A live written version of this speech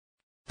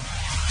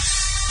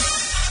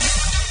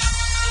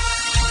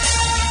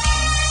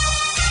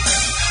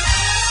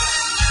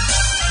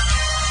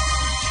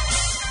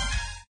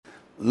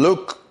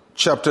Luke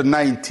chapter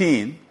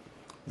 19,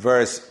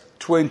 verse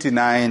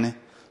 29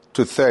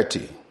 to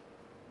 30.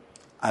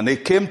 And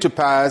it came to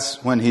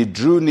pass when he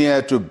drew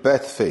near to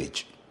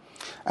Bethphage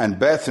and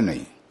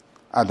Bethany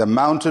at the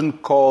mountain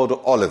called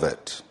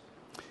Olivet,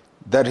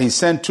 that he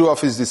sent two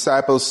of his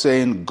disciples,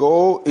 saying,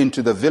 Go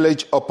into the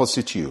village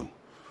opposite you,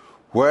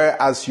 where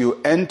as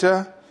you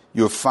enter,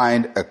 you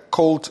find a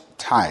colt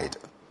tied,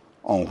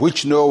 on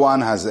which no one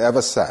has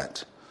ever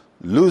sat.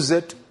 Loose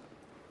it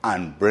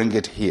and bring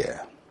it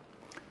here.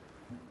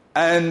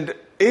 And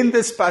in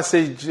this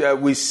passage,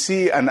 we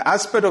see an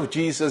aspect of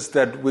Jesus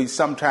that we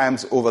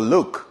sometimes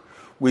overlook.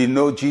 We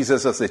know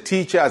Jesus as a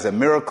teacher, as a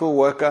miracle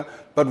worker,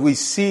 but we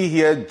see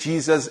here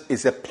Jesus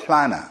is a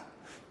planner.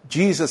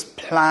 Jesus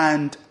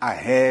planned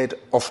ahead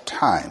of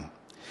time.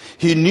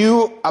 He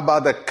knew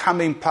about the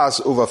coming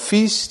Passover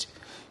feast.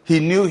 He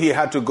knew he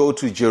had to go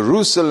to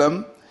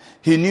Jerusalem.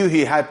 He knew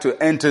he had to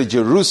enter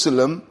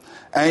Jerusalem.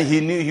 And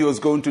he knew he was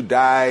going to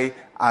die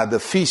at the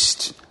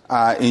feast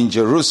in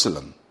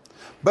Jerusalem.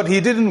 But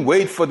he didn't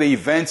wait for the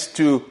events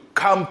to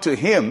come to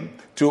him,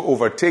 to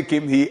overtake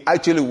him. He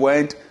actually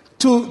went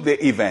to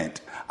the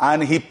event.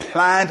 And he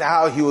planned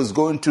how he was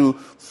going to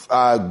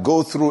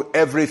go through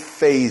every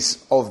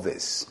phase of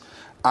this.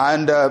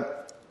 And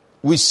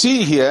we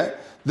see here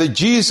that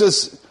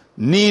Jesus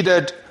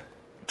needed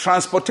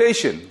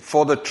transportation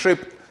for the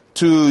trip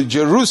to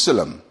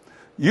Jerusalem.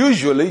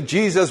 Usually,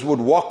 Jesus would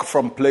walk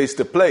from place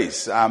to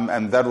place,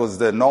 and that was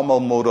the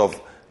normal mode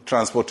of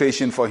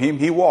transportation for him.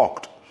 He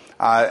walked.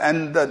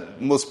 And that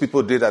most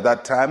people did at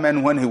that time.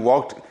 And when he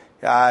walked,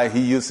 he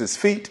used his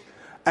feet.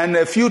 And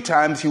a few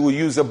times he would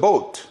use a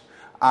boat.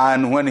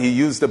 And when he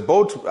used the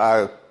boat,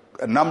 a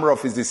number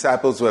of his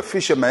disciples were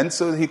fishermen,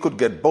 so he could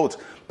get boats.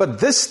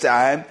 But this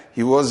time,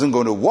 he wasn't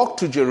going to walk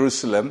to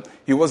Jerusalem.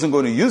 He wasn't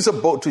going to use a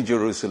boat to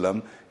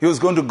Jerusalem. He was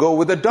going to go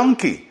with a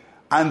donkey.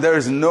 And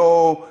there's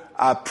no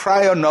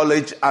prior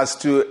knowledge as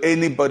to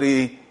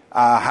anybody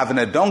having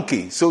a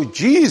donkey. So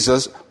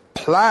Jesus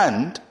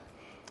planned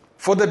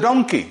for the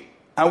donkey.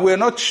 And we're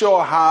not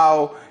sure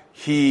how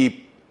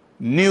he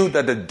knew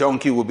that the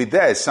donkey would be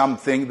there. Some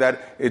think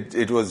that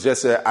it was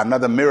just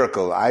another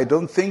miracle. I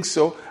don't think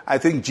so. I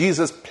think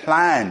Jesus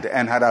planned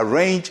and had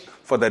arranged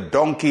for the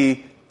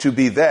donkey to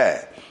be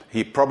there.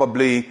 He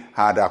probably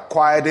had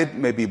acquired it,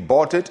 maybe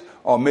bought it,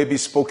 or maybe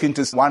spoken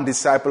to one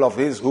disciple of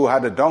his who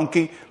had a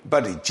donkey.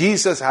 But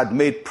Jesus had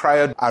made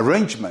prior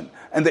arrangement.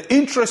 And the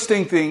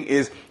interesting thing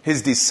is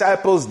his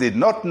disciples did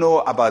not know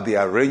about the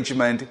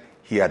arrangement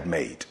he had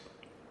made.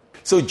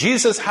 So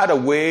Jesus had a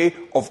way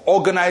of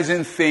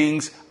organizing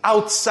things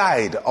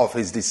outside of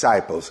his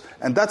disciples.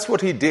 And that's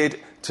what he did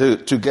to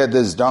get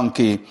this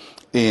donkey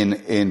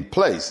in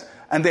place.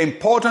 And the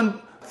important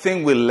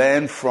thing we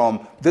learn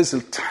from this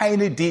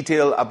tiny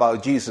detail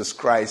about Jesus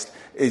Christ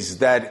is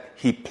that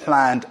he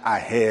planned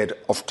ahead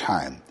of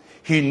time.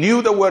 He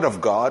knew the word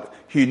of God.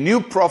 He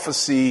knew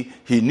prophecy.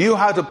 He knew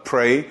how to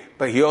pray,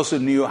 but he also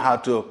knew how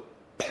to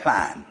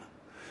plan.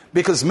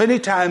 Because many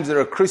times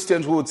there are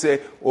Christians who would say,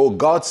 oh,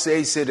 God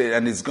says it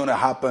and it's going to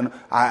happen.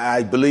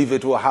 I believe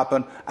it will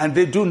happen. And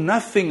they do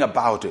nothing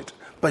about it.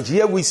 But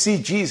here we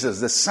see Jesus,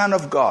 the Son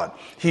of God.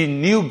 He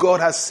knew God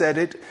has said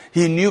it.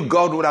 He knew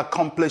God would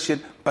accomplish it,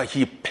 but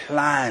he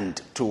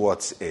planned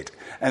towards it.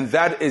 And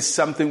that is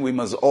something we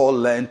must all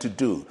learn to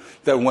do.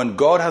 That when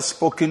God has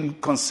spoken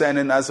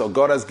concerning us, or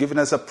God has given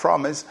us a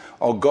promise,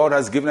 or God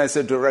has given us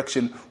a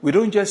direction, we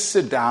don't just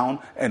sit down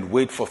and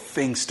wait for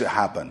things to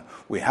happen.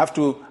 We have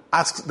to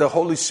ask the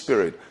Holy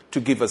Spirit to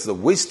give us the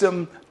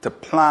wisdom to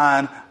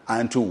plan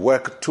and to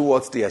work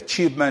towards the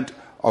achievement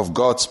of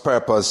God's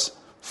purpose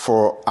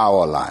for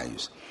our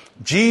lives.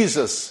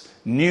 Jesus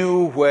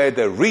knew where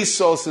the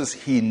resources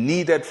he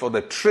needed for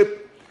the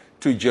trip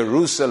to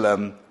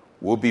Jerusalem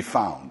would be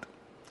found.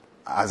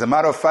 As a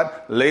matter of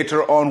fact,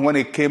 later on when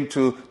it came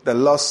to the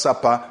Lord's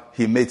Supper,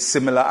 he made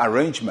similar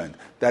arrangement.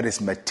 That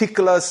is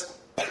meticulous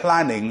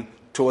planning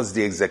towards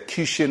the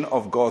execution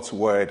of God's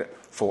word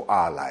for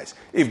our lives.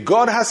 If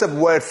God has a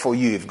word for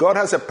you, if God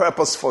has a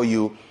purpose for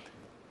you,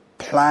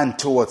 plan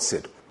towards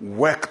it,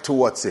 work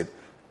towards it,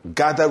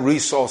 gather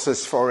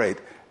resources for it,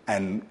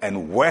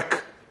 and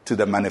work to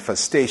the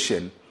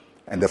manifestation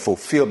and the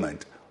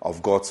fulfillment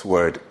of God's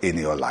word in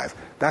your life.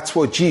 That's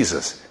what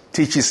Jesus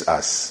teaches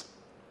us.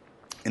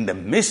 In the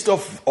midst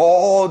of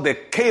all the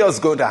chaos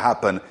going to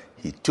happen,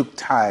 he took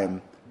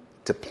time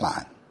to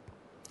plan.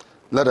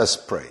 Let us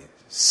pray.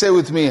 Say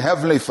with me,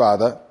 Heavenly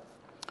Father,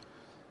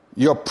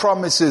 your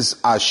promises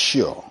are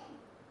sure.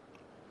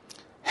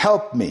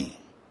 Help me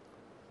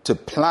to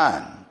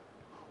plan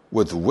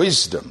with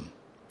wisdom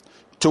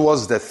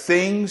towards the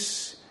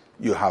things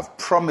you have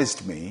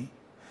promised me.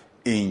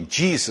 In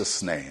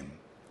Jesus' name,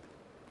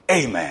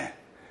 amen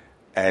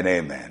and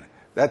amen.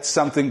 That's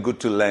something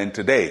good to learn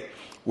today.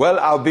 Well,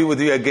 I'll be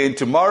with you again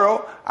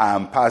tomorrow.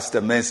 I'm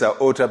Pastor Mensa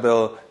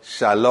Otabil.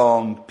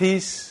 Shalom,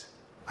 peace,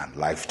 and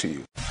life to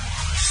you.